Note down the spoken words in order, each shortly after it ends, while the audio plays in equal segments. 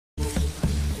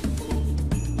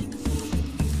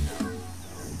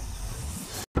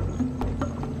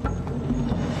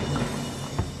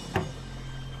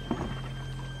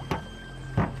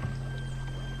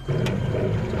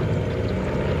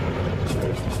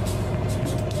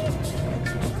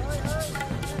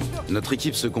Notre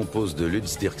équipe se compose de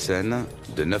Lutz Dirksen,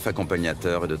 de 9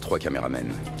 accompagnateurs et de 3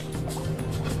 caméramens.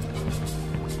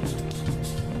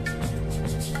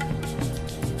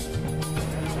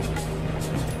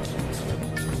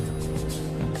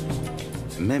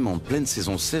 Même en pleine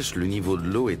saison sèche, le niveau de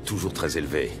l'eau est toujours très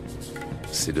élevé.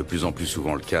 C'est de plus en plus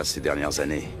souvent le cas ces dernières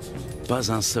années.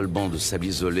 Pas un seul banc de sable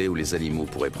isolé où les animaux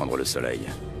pourraient prendre le soleil.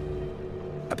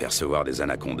 Apercevoir des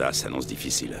anacondas s'annonce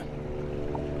difficile.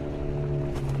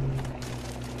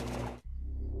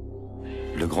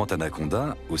 Le grand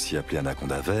anaconda, aussi appelé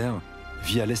anaconda vert,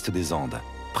 vit à l'est des Andes,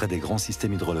 près des grands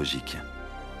systèmes hydrologiques.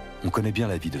 On connaît bien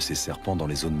la vie de ces serpents dans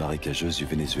les zones marécageuses du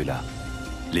Venezuela,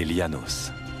 les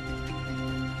llanos.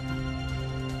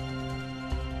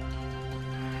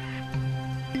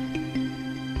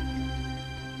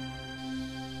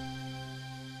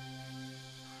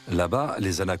 Là-bas,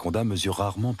 les anacondas mesurent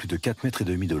rarement plus de 4,5 mètres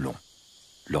de long.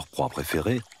 Leur proie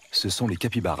préférée, ce sont les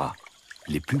capybaras,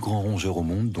 les plus grands rongeurs au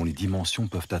monde dont les dimensions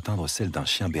peuvent atteindre celles d'un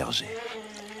chien berger.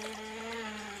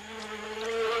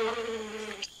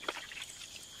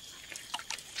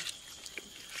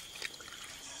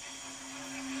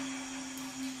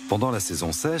 Pendant la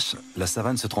saison sèche, la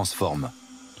savane se transforme.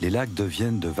 Les lacs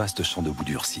deviennent de vastes champs de boue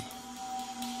durcie.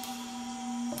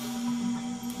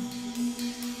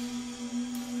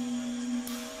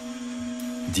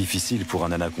 Difficile pour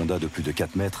un anaconda de plus de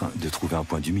 4 mètres de trouver un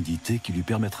point d'humidité qui lui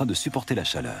permettra de supporter la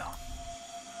chaleur.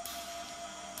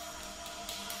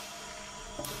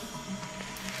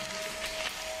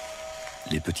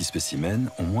 Les petits spécimens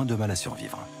ont moins de mal à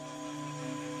survivre.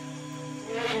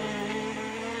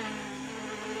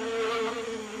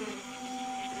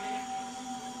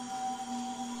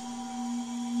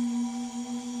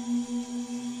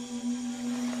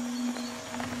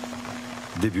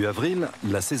 Début avril,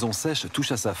 la saison sèche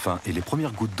touche à sa fin et les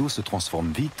premières gouttes d'eau se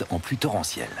transforment vite en pluie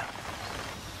torrentielle.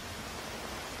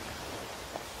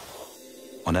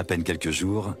 En à peine quelques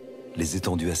jours, les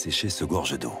étendues asséchées se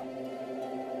gorgent d'eau.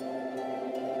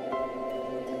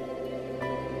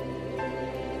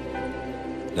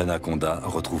 L'anaconda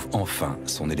retrouve enfin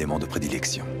son élément de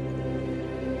prédilection.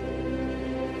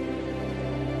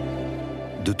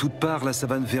 De toutes parts, la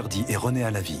savane verdit et renaît à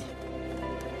la vie.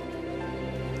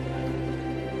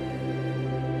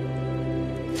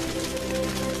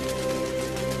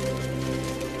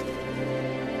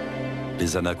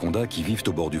 Les anacondas qui vivent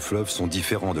au bord du fleuve sont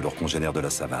différents de leurs congénères de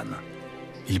la savane.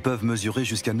 Ils peuvent mesurer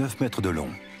jusqu'à 9 mètres de long.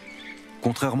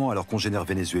 Contrairement à leurs congénères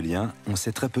vénézuéliens, on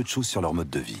sait très peu de choses sur leur mode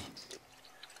de vie.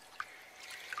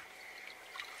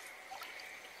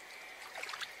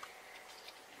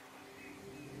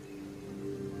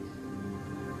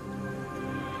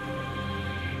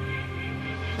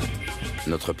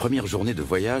 Notre première journée de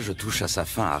voyage touche à sa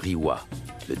fin à HEWAN,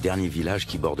 le dernier village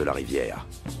qui borde la rivière.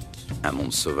 Un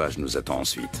monde sauvage nous attend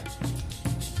ensuite.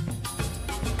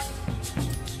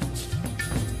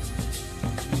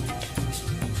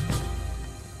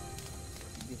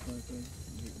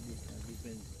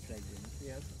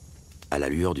 À la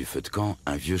lueur du feu de camp,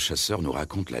 un vieux chasseur nous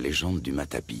raconte la légende du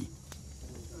matapi.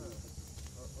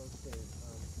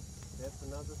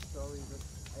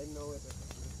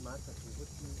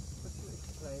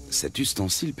 Cet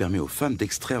ustensile permet aux femmes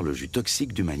d'extraire le jus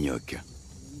toxique du manioc.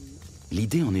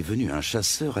 L'idée en est venue à un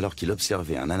chasseur alors qu'il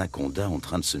observait un anaconda en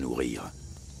train de se nourrir.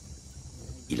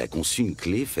 Il a conçu une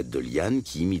clé faite de lianes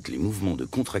qui imite les mouvements de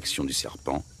contraction du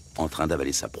serpent en train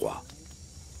d'avaler sa proie.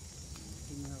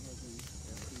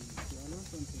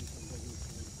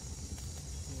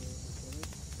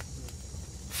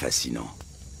 Fascinant.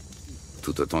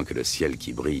 Tout autant que le ciel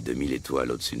qui brille de 1000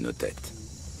 étoiles au-dessus de nos têtes.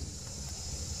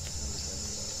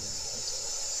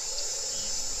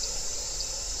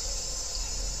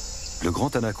 Le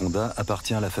grand anaconda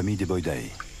appartient à la famille des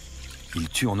Boidae. Il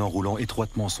tue en enroulant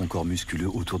étroitement son corps musculeux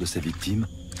autour de sa victime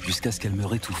jusqu'à ce qu'elle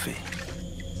meure étouffée.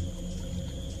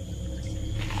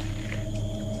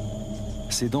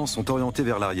 Ses dents sont orientées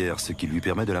vers l'arrière, ce qui lui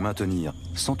permet de la maintenir,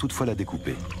 sans toutefois la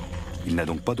découper. Il n'a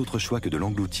donc pas d'autre choix que de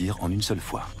l'engloutir en une seule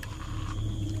fois.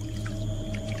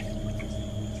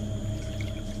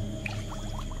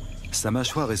 Sa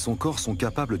mâchoire et son corps sont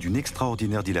capables d'une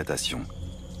extraordinaire dilatation.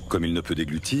 Comme il ne peut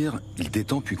déglutir, il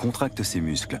détend puis contracte ses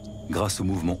muscles. Grâce au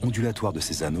mouvement ondulatoire de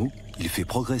ses anneaux, il fait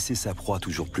progresser sa proie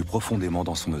toujours plus profondément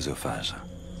dans son œsophage.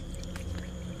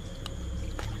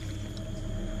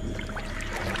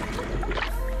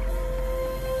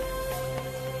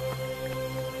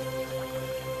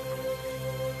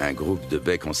 Un groupe de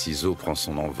becs en ciseaux prend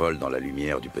son envol dans la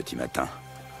lumière du petit matin.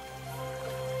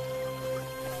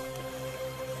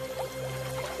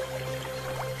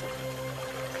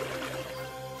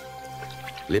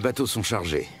 Les bateaux sont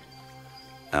chargés.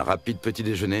 Un rapide petit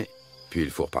déjeuner, puis il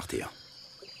faut repartir.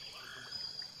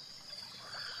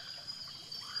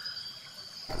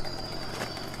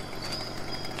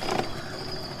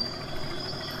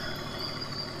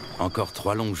 Encore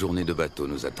 3 longues journées de bateau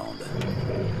nous attendent.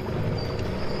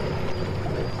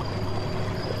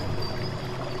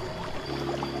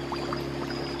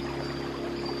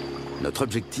 Notre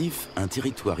objectif, un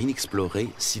territoire inexploré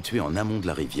situé en amont de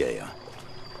la rivière.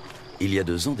 Il y a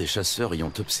 2 ans, des chasseurs y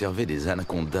ont observé des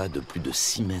anacondas de plus de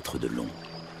 6 mètres de long.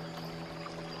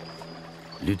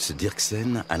 Lutz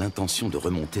Dirksen a l'intention de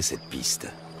remonter cette piste.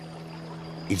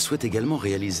 Il souhaite également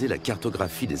réaliser la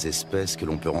cartographie des espèces que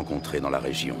l'on peut rencontrer dans la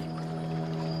région.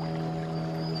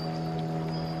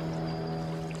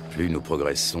 Plus nous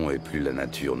progressons et plus la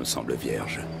nature nous semble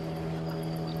vierge.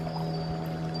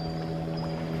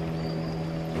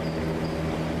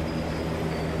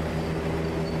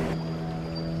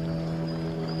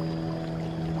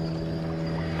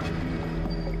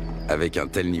 Avec un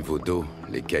tel niveau d'eau,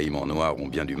 les caïmans noirs ont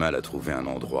bien du mal à trouver un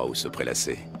endroit où se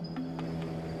prélasser.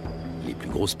 Les plus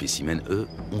gros spécimens, eux,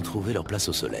 ont trouvé leur place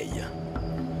au soleil.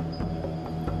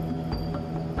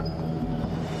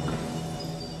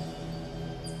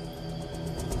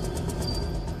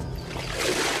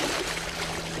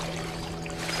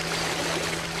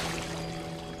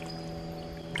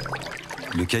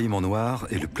 Le caïman noir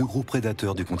est le plus gros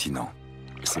prédateur du continent.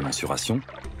 Ses mensurations,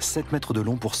 7 mètres de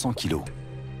long pour 100 kilos.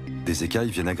 Des écailles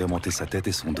viennent agrémenter sa tête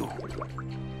et son dos.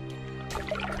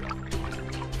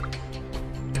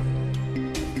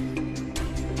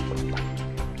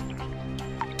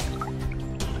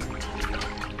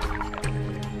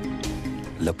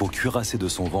 La peau cuirassée de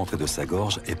son ventre et de sa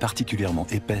gorge est particulièrement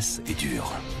épaisse et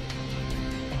dure.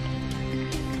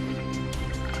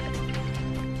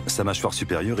 Sa mâchoire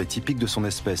supérieure est typique de son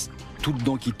espèce. Toute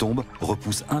dent qui tombe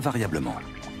repousse invariablement.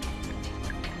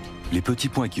 Les petits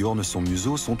points qui ornent son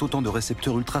museau sont autant de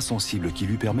récepteurs ultrasensibles qui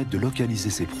lui permettent de localiser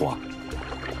ses proies.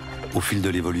 Au fil de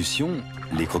l'évolution,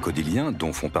 les crocodiliens,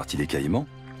 dont font partie les caïmans,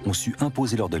 ont su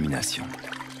imposer leur domination.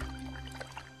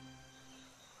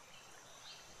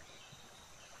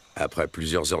 Après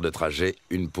plusieurs heures de trajet,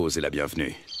 une pause est la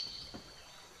bienvenue.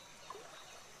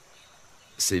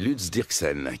 C'est Lutz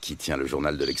Dirksen qui tient le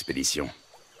journal de l'expédition.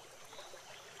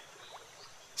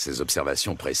 Ses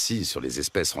observations précises sur les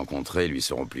espèces rencontrées lui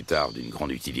seront plus tard d'une grande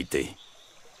utilité.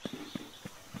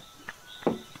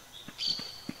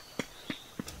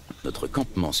 Notre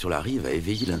campement sur la rive a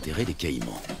éveillé l'intérêt des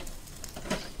caïmans.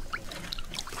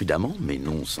 Prudemment, mais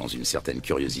non sans une certaine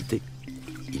curiosité,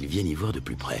 ils viennent y voir de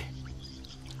plus près.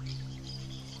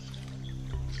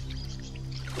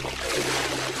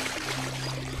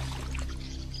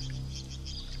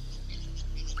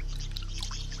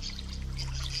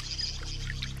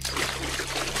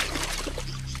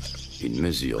 Une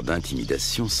mesure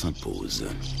d'intimidation s'impose.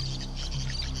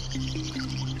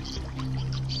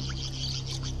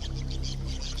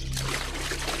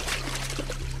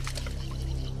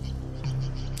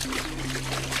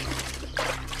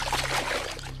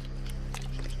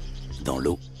 Dans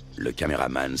l'eau, le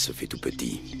caméraman se fait tout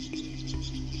petit.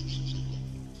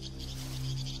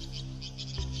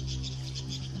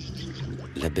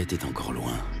 La bête est encore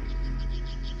loin.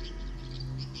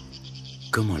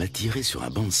 Comment l'attirer sur un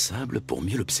banc de sable pour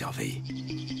mieux l'observer?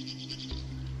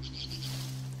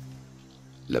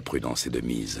 La prudence est de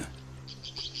mise.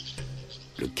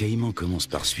 Le caïman commence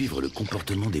par suivre le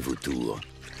comportement des vautours.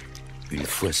 Une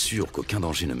fois sûr qu'aucun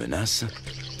danger ne menace,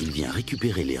 il vient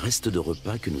récupérer les restes de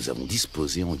repas que nous avons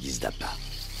disposés en guise d'appât.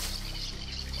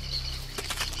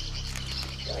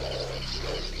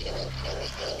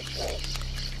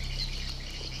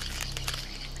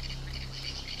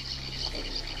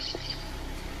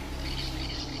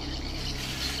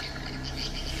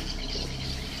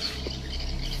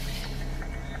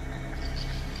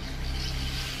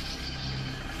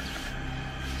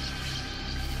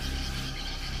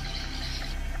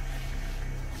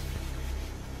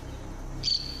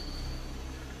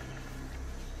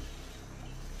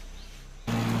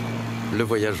 Le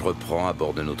voyage reprend à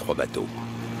bord de nos 3 bateaux.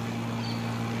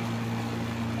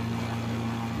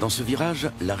 Dans ce virage,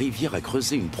 la rivière a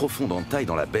creusé une profonde entaille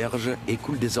dans la berge et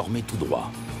coule désormais tout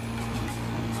droit.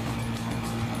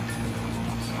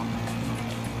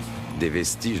 Des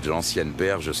vestiges de l'ancienne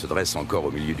berge se dressent encore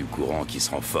au milieu du courant qui se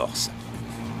renforce.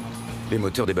 Les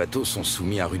moteurs des bateaux sont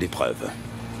soumis à rude épreuve.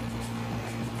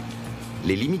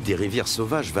 Les limites des rivières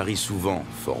sauvages varient souvent,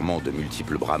 formant de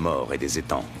multiples bras morts et des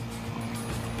étangs.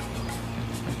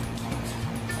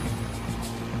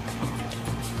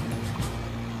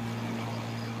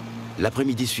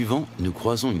 L'après-midi suivant, nous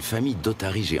croisons une famille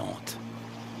d'otaries géantes.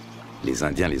 Les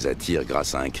Indiens les attirent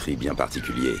grâce à un cri bien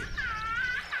particulier.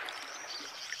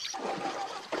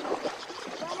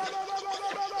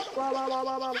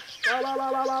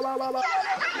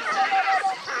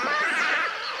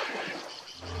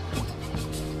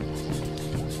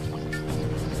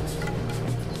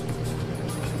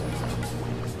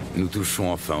 Nous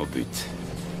touchons enfin au but.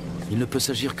 Il ne peut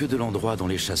s'agir que de l'endroit dont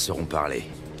les chasseurs ont parlé.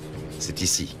 C'est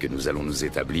ici que nous allons nous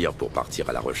établir pour partir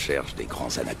à la recherche des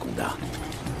grands anacondas.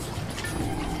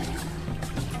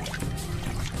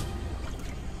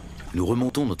 Nous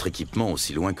remontons notre équipement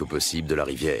aussi loin que possible de la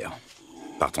rivière.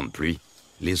 Par temps de pluie,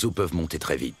 les eaux peuvent monter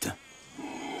très vite.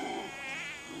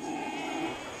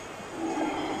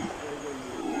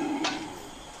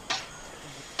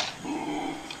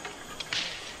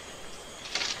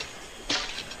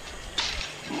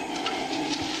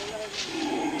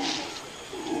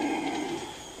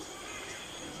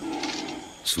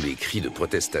 Sous les cris de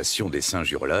protestation des singes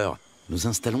hurleurs, nous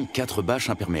installons 4 bâches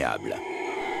imperméables.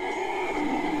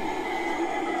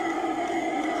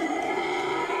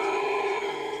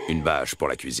 Une bâche pour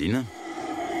la cuisine.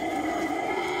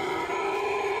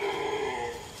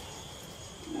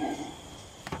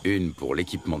 Une pour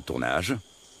l'équipement de tournage.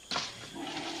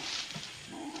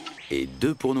 Et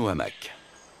 2 pour nos hamacs.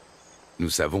 Nous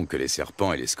savons que les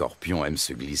serpents et les scorpions aiment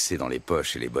se glisser dans les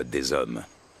poches et les bottes des hommes.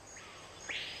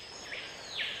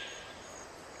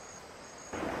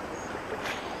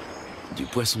 Du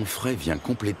poisson frais vient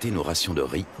compléter nos rations de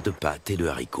riz, de pâtes et de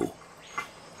haricots.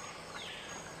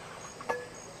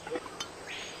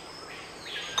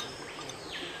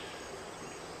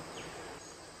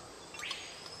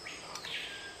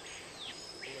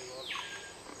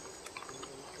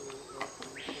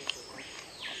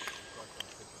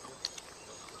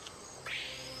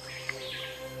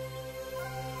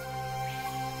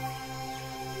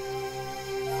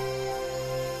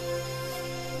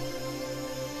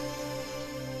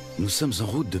 Nous sommes en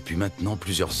route depuis maintenant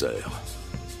plusieurs heures.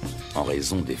 En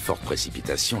raison des fortes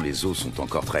précipitations, les eaux sont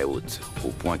encore très hautes, au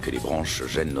point que les branches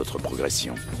gênent notre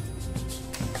progression.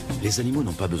 Les animaux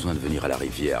n'ont pas besoin de venir à la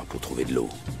rivière pour trouver de l'eau.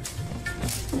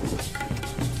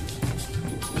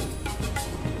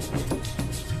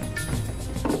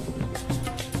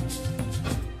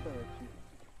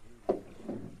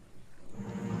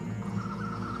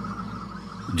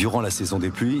 Durant la saison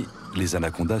des pluies, les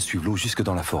anacondas suivent l'eau jusque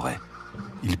dans la forêt.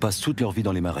 Ils passent toute leur vie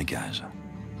dans les marécages.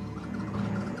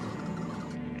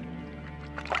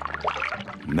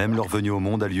 Même leur venue au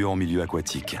monde a lieu en milieu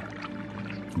aquatique.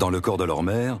 Dans le corps de leur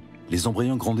mère, les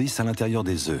embryons grandissent à l'intérieur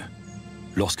des œufs.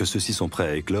 Lorsque ceux-ci sont prêts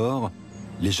à éclore,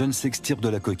 les jeunes s'extirpent de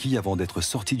la coquille avant d'être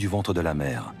sortis du ventre de la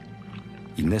mère.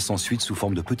 Ils naissent ensuite sous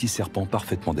forme de petits serpents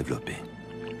parfaitement développés.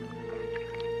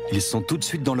 Ils sont tout de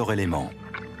suite dans leur élément.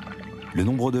 Le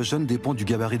nombre de jeunes dépend du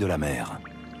gabarit de la mère.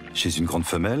 Chez une grande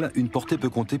femelle, une portée peut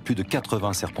compter plus de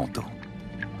 80 serpenteaux.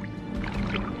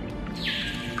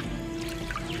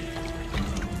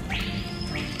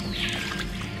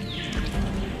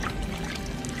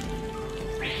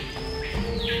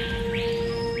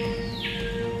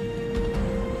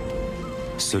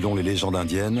 Selon les légendes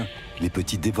indiennes, les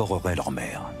petits dévoreraient leur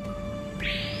mère.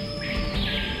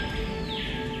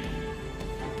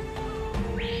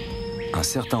 Un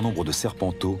certain nombre de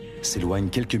serpenteaux s'éloignent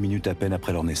quelques minutes à peine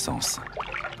après leur naissance.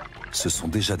 Ce sont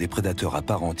déjà des prédateurs à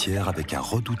part entière avec un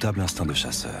redoutable instinct de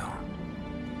chasseur.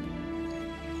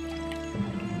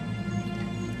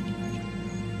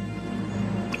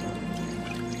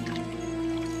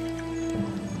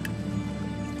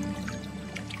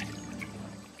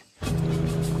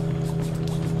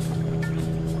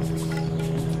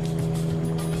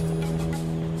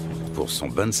 Pour son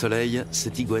bain de soleil,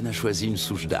 cette iguane a choisi une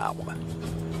souche d'arbre.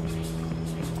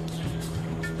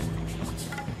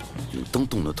 Nous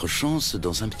tentons notre chance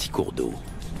dans un petit cours d'eau.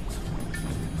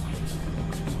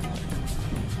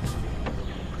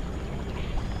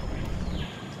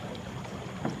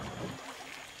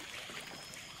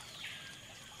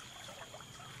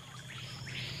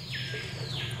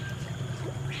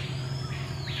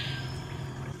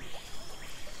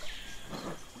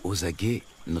 Aux aguets,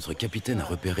 notre capitaine a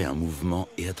repéré un mouvement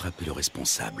et attrapé le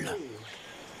responsable.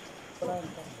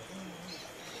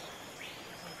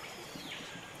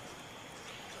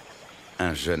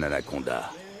 Un jeune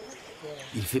anaconda.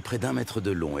 Il fait près d'1 mètre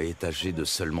de long et est âgé de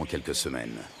seulement quelques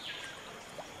semaines.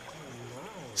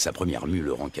 Sa première mue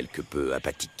le rend quelque peu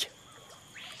apathique.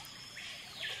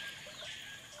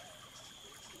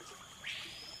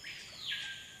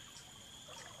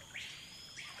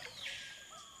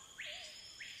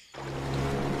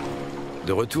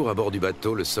 De retour à bord du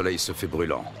bateau, le soleil se fait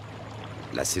brûlant.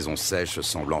 La saison sèche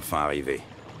semble enfin arriver.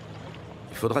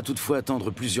 Il faudra toutefois attendre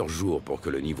plusieurs jours pour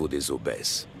que le niveau des eaux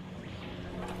baisse.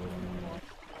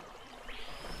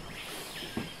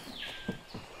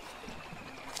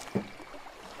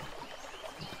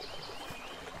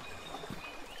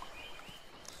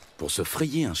 Pour se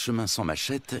frayer un chemin sans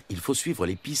machette, il faut suivre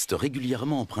les pistes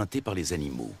régulièrement empruntées par les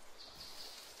animaux.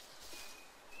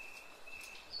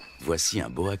 Voici un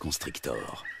boa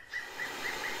constrictor.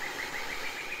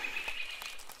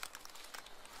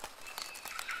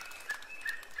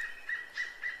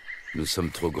 Nous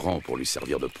sommes trop grands pour lui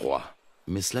servir de proie,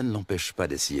 mais cela ne l'empêche pas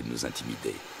d'essayer de nous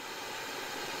intimider.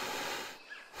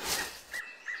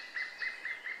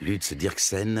 Lutz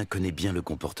Dirksen connaît bien le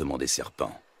comportement des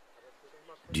serpents.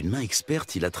 D'une main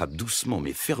experte, il attrape doucement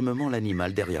mais fermement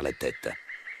l'animal derrière la tête.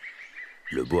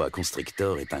 Le boa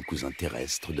constrictor est un cousin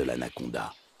terrestre de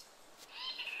l'anaconda.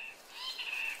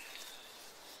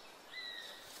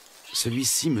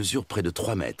 Celui-ci mesure près de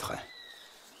 3 mètres.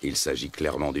 Il s'agit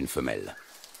clairement d'une femelle.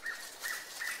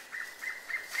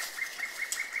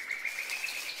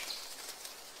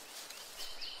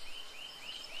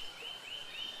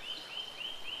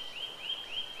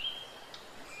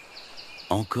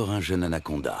 Encore un jeune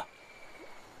anaconda.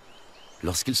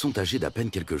 Lorsqu'ils sont âgés d'à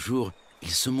peine quelques jours,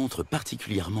 ils se montrent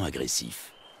particulièrement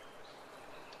agressifs.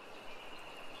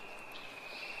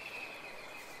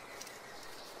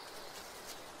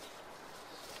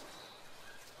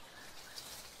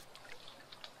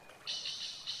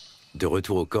 De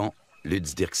retour au camp,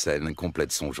 Lutz Dirksen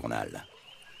complète son journal.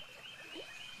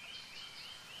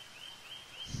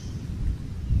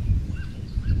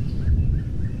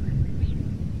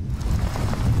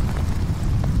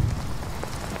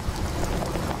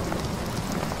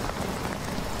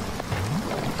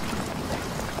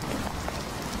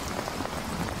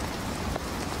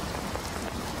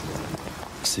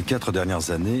 Ces 4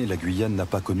 dernières années, la Guyane n'a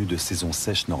pas connu de saison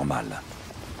sèche normale.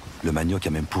 Le manioc a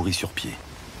même pourri sur pied.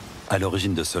 À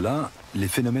l'origine de cela, les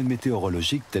phénomènes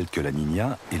météorologiques tels que la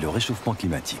Niña et le réchauffement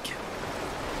climatique.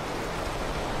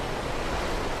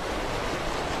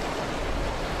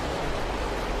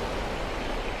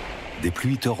 Des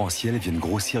pluies torrentielles viennent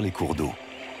grossir les cours d'eau.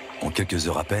 En quelques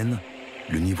heures à peine,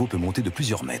 le niveau peut monter de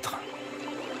plusieurs mètres.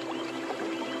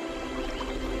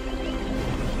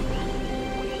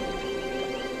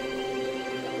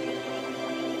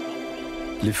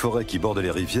 Les forêts qui bordent les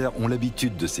rivières ont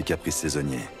l'habitude de ces caprices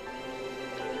saisonniers.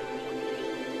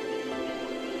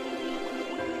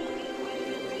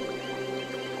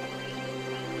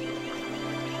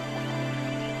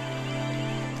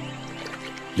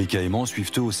 Les caïmans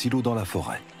suivent eux aussi l'eau dans la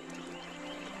forêt.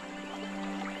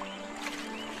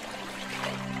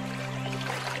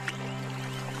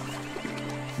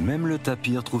 Même le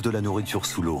tapir trouve de la nourriture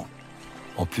sous l'eau.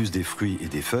 En plus des fruits et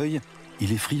des feuilles,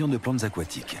 il est friand de plantes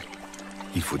aquatiques.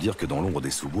 Il faut dire que dans l'ombre des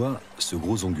sous-bois, ce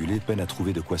gros ongulé peine à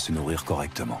trouver de quoi se nourrir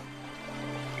correctement.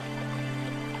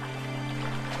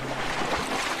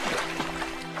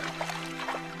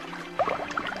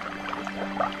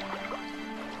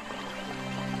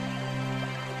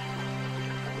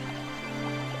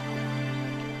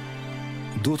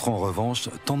 D'autres, en revanche,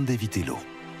 tentent d'éviter l'eau.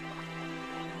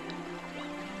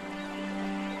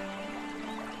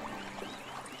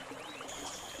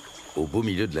 Au beau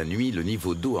milieu de la nuit, le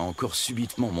niveau d'eau a encore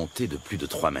subitement monté de plus de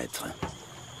 3 mètres.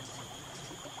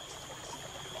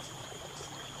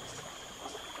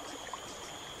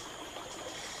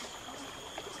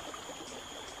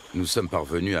 Nous sommes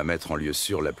parvenus à mettre en lieu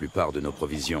sûr la plupart de nos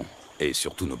provisions, et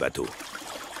surtout nos bateaux.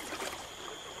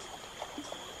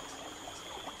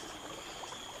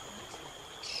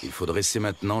 Il faut dresser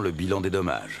maintenant le bilan des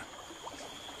dommages.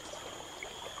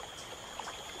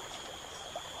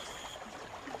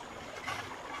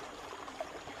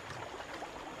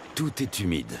 Tout est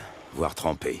humide, voire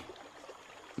trempé.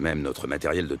 Même notre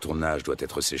matériel de tournage doit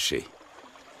être séché.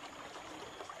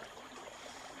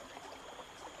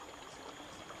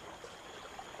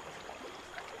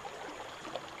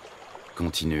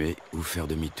 Continuer ou faire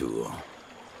demi-tour?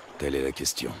 Telle est la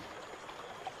question.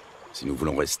 Si nous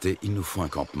voulons rester, il nous faut un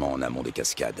campement en amont des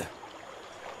cascades.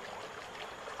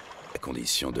 À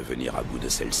condition de venir à bout de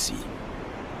celle-ci.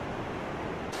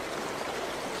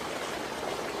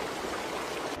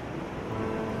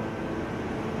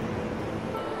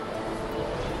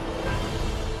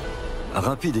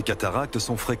 Rapides et cataractes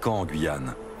sont fréquents en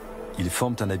Guyane. Ils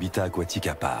forment un habitat aquatique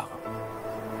à part.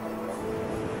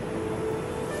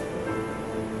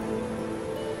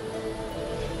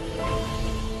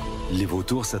 Les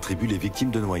vautours s'attribuent les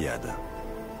victimes de noyades.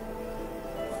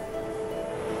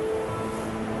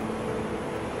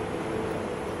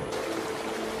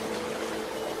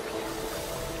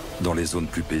 Dans les zones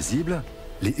plus paisibles,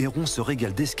 les hérons se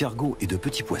régalent d'escargots et de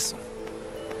petits poissons.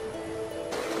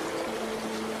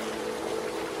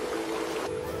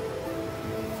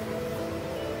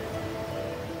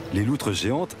 Les loutres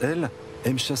géantes, elles,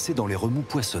 aiment chasser dans les remous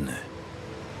poissonneux.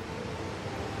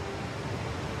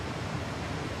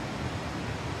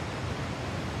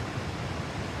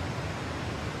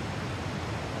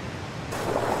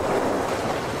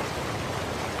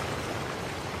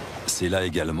 C'est là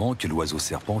également que l'oiseau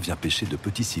serpent vient pêcher de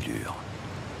petits silures.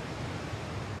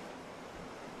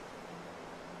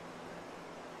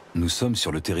 Nous sommes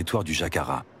sur le territoire du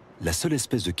jacara, la seule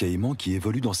espèce de caïman qui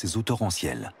évolue dans ces eaux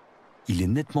torrentielles. Il est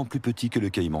nettement plus petit que le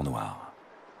caïman noir.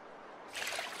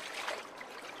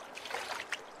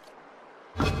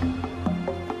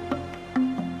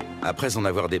 Après en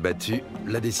avoir débattu,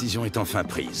 la décision est enfin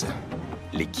prise.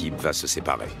 L'équipe va se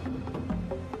séparer.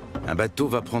 Un bateau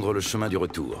va prendre le chemin du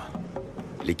retour.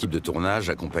 L'équipe de tournage,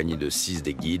 accompagnée de 6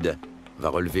 des guides, va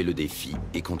relever le défi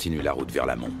et continuer la route vers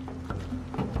l'amont.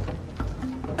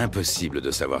 Impossible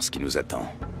de savoir ce qui nous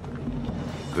attend.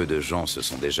 Peu de gens se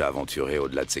sont déjà aventurés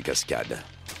au-delà de ces cascades.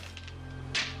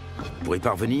 Pour y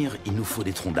parvenir, il nous faut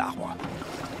des troncs d'arbres.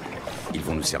 Ils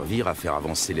vont nous servir à faire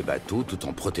avancer les bateaux tout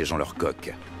en protégeant leurs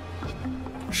coques.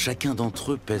 Chacun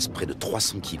d'entre eux pèse près de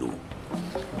 300 kilos.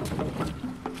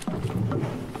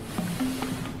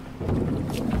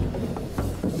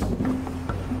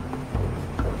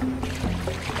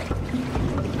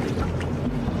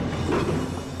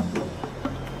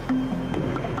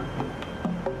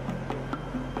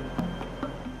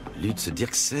 Lutz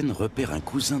Dirksen repère un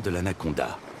cousin de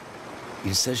l'Anaconda.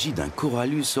 Il s'agit d'un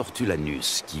Corallus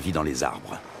hortulanus qui vit dans les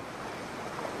arbres.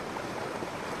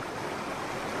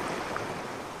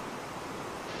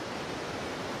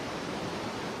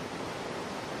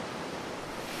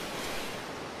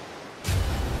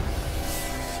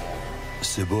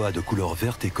 Ce boa de couleur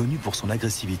verte est connu pour son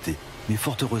agressivité, mais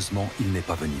fort heureusement, il n'est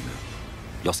pas venimeux.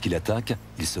 Lorsqu'il attaque,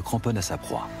 il se cramponne à sa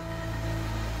proie.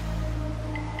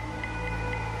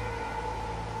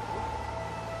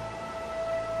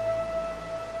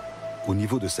 Au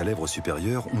niveau de sa lèvre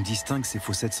supérieure, on distingue ses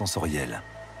fossettes sensorielles.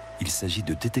 Il s'agit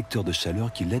de détecteurs de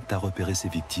chaleur qui l'aident à repérer ses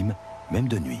victimes, même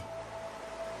de nuit.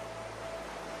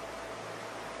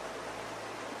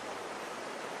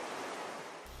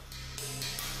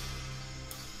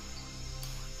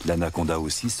 L'anaconda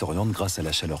aussi s'oriente grâce à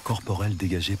la chaleur corporelle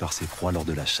dégagée par ses proies lors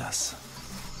de la chasse.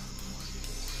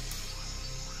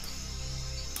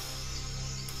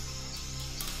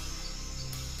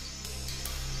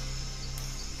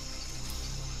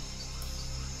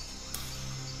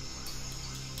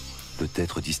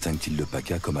 Peut-être distingue-t-il le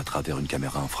paca comme à travers une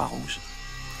caméra infrarouge.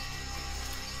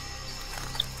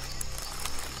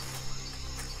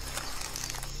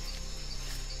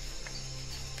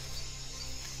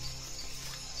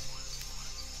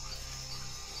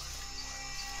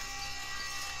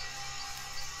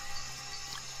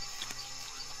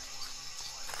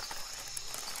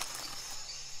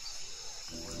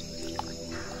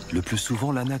 Le plus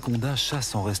souvent, l'anaconda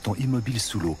chasse en restant immobile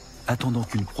sous l'eau, attendant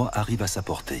qu'une proie arrive à sa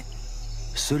portée.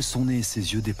 Seul son nez et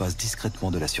ses yeux dépassent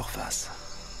discrètement de la surface.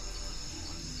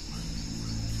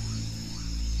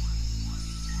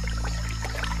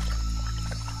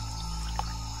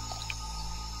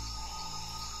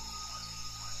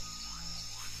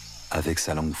 Avec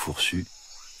sa langue fourchue,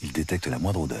 il détecte la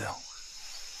moindre odeur.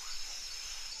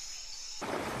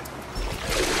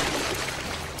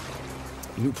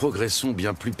 Nous progressons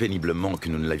bien plus péniblement que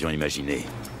nous ne l'avions imaginé.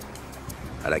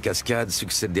 À la cascade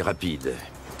succèdent des rapides,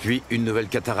 puis une nouvelle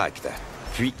cataracte,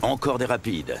 puis encore des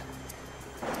rapides.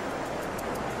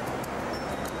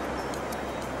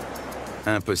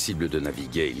 Impossible de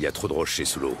naviguer, il y a trop de rochers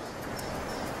sous l'eau.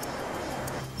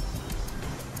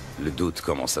 Le doute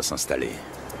commence à s'installer.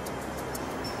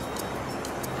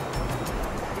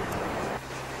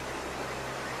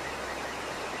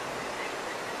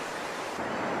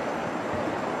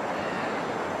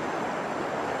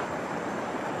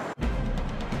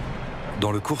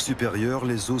 Dans le cours supérieur,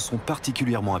 les eaux sont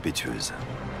particulièrement impétueuses.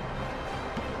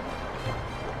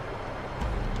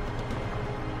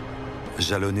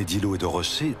 Jalonnés d'îlots et de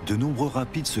rochers, de nombreux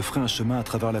rapides se frayent un chemin à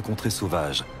travers la contrée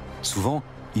sauvage. Souvent,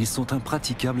 ils sont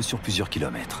impraticables sur plusieurs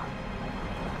kilomètres.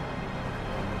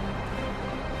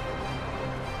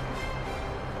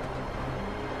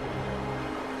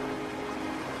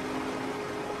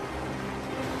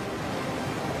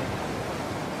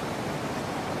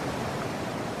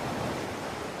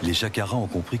 Les jacaras ont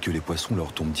compris que les poissons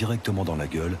leur tombent directement dans la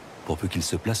gueule pour peu qu'ils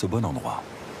se placent au bon endroit.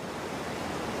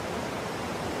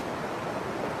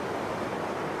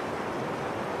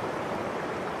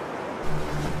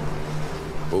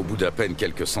 Au bout d'à peine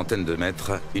quelques centaines de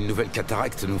mètres, une nouvelle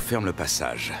cataracte nous ferme le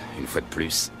passage. Une fois de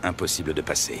plus, impossible de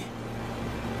passer.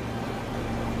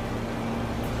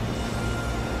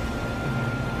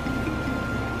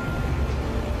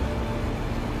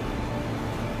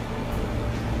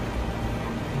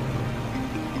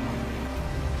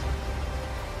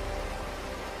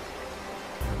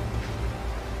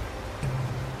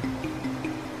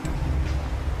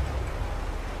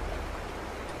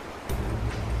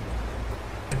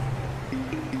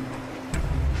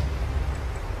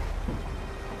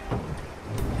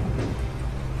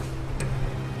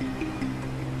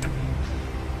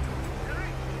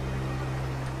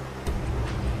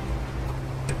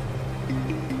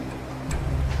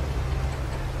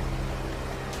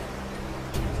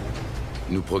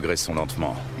 Nous progressons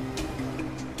lentement.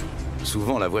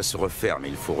 Souvent, la voie se referme et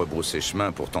il faut rebrousser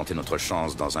chemin pour tenter notre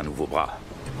chance dans un nouveau bras.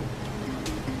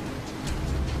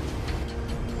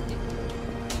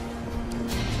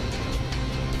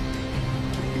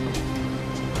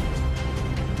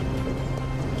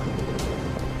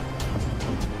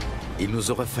 Il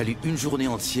nous aura fallu une journée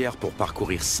entière pour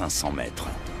parcourir 500 mètres.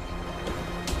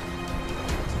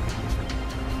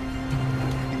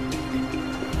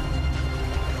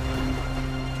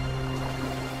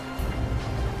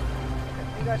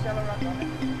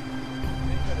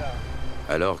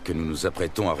 Alors que nous nous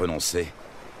apprêtons à renoncer,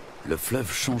 le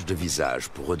fleuve change de visage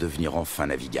pour redevenir enfin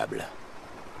navigable.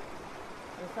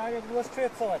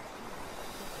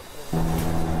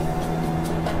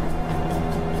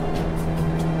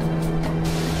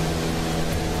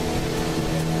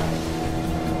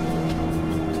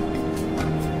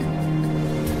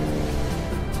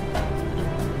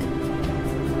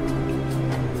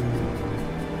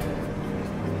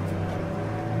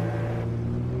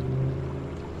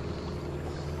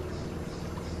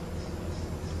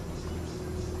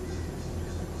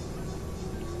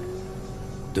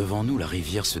 Devant nous, la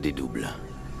rivière se dédouble.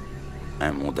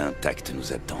 Un monde intact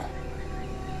nous attend.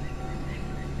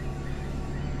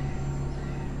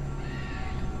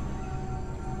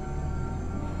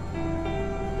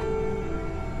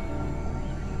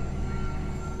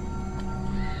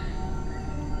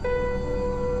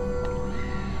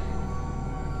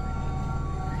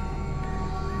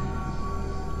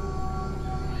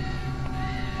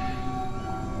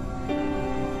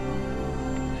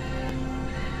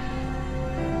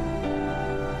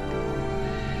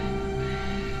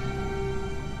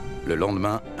 Le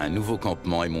lendemain, un nouveau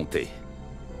campement est monté.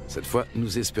 Cette fois,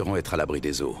 nous espérons être à l'abri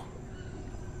des eaux.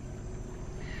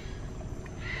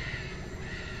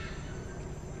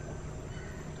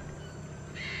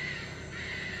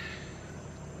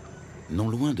 Non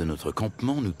loin de notre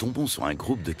campement, nous tombons sur un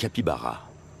groupe de capybaras.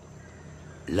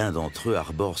 L'un d'entre eux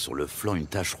arbore sur le flanc une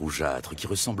tache rougeâtre qui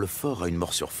ressemble fort à une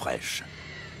morsure fraîche.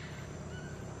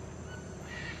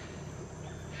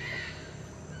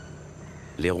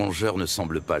 Les rongeurs ne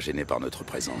semblent pas gênés par notre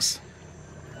présence.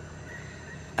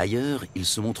 Ailleurs, ils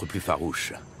se montrent plus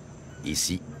farouches.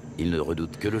 Ici, ils ne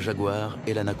redoutent que le jaguar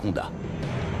et l'anaconda.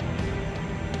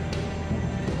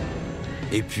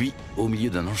 Et puis, au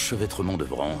milieu d'un enchevêtrement de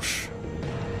branches,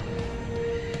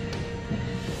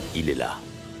 il est là,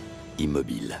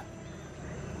 immobile.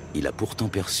 Il a pourtant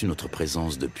perçu notre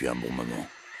présence depuis un bon moment.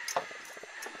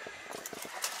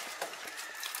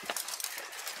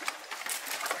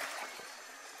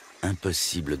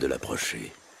 Impossible de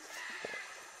l'approcher.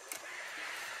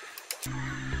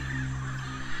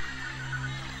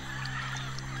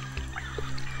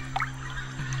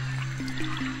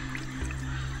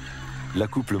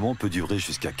 L'accouplement peut durer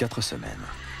jusqu'à 4 semaines.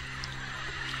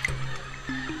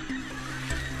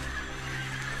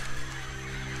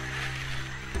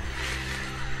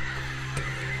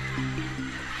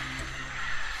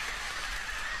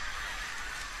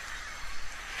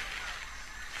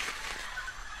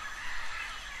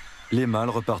 Les mâles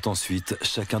repartent ensuite,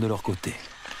 chacun de leur côté.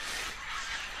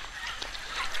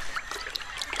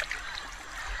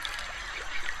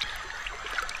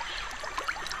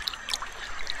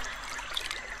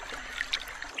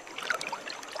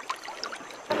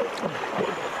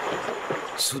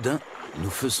 Soudain, nous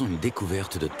faisons une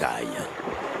découverte de taille.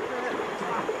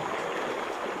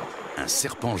 Un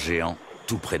serpent géant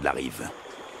tout près de la rive.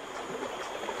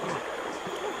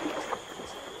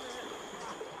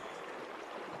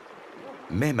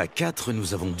 Même à 4,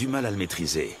 nous avons du mal à le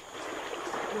maîtriser.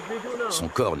 Son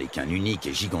corps n'est qu'un unique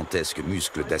et gigantesque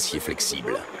muscle d'acier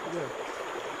flexible.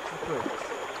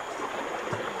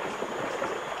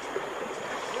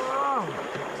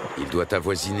 Il doit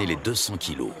avoisiner les 200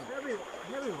 kilos.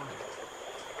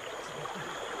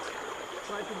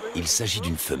 Il s'agit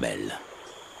d'une femelle.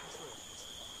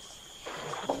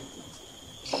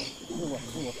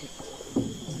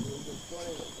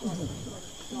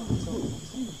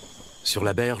 Sur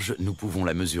la berge, nous pouvons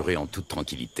la mesurer en toute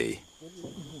tranquillité.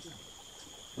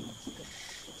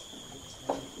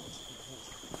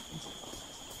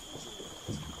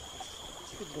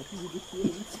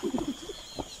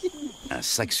 Un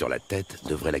sac sur la tête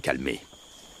devrait la calmer.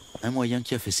 Un moyen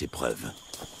qui a fait ses preuves.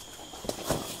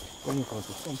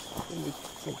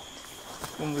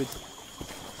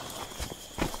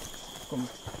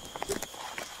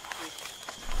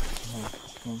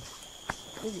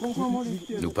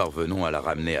 Nous parvenons à la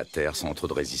ramener à terre sans trop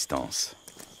de résistance.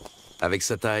 Avec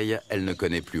sa taille, elle ne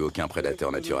connaît plus aucun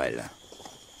prédateur naturel.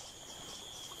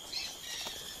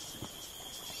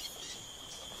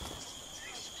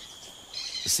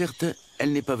 Certes,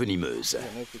 elle n'est pas venimeuse,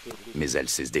 mais elle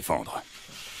sait se défendre.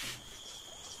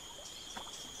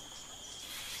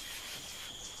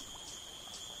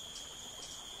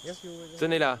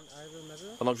 Tenez-la,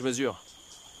 pendant que je mesure.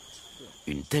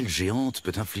 Une telle géante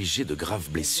peut infliger de graves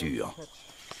blessures.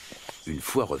 Une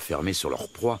fois refermées sur leur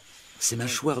proie, ses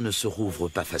mâchoires ne se rouvrent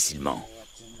pas facilement.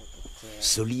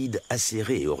 Solides,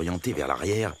 acérées et orientées vers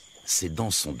l'arrière, ses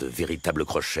dents sont de véritables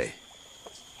crochets.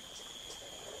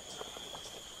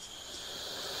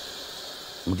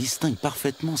 On distingue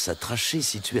parfaitement sa trachée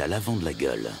située à l'avant de la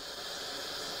gueule.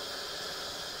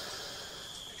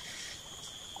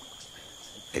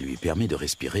 Elle lui permet de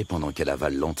respirer pendant qu'elle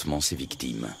avale lentement ses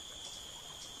victimes.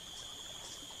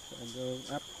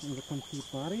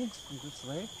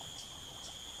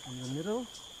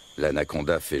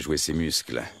 L'anaconda fait jouer ses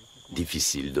muscles.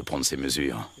 Difficile de prendre ses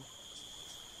mesures.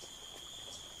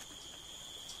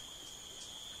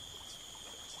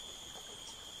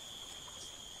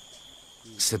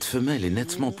 Cette femelle est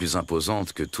nettement plus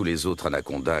imposante que tous les autres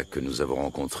anacondas que nous avons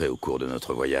rencontrés au cours de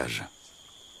notre voyage.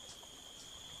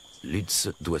 Lutz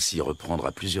doit s'y reprendre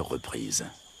à plusieurs reprises.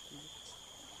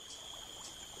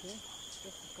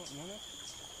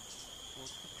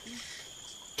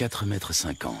 «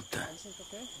 4,50 m.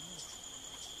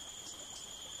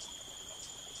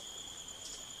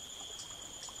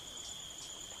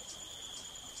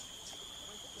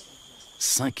 «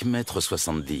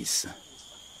 5,70 m.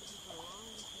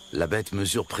 La bête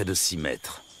mesure près de 6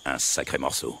 mètres. Un sacré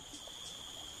morceau.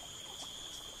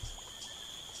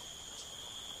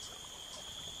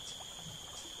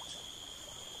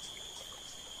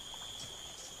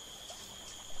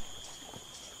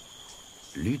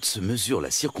 Lutz mesure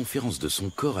la circonférence de son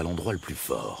corps à l'endroit le plus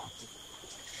fort.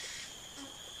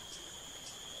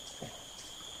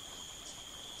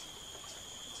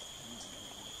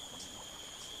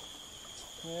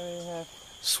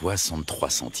 « 63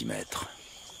 cm.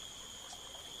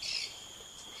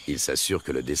 Il s'assure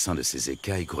que le dessin de ses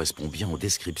écailles correspond bien aux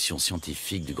descriptions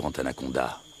scientifiques du grand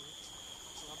anaconda.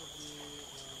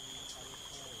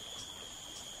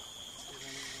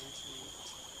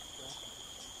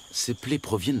 Ces plaies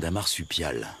proviennent d'un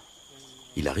marsupial.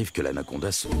 Il arrive que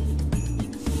l'anaconda se...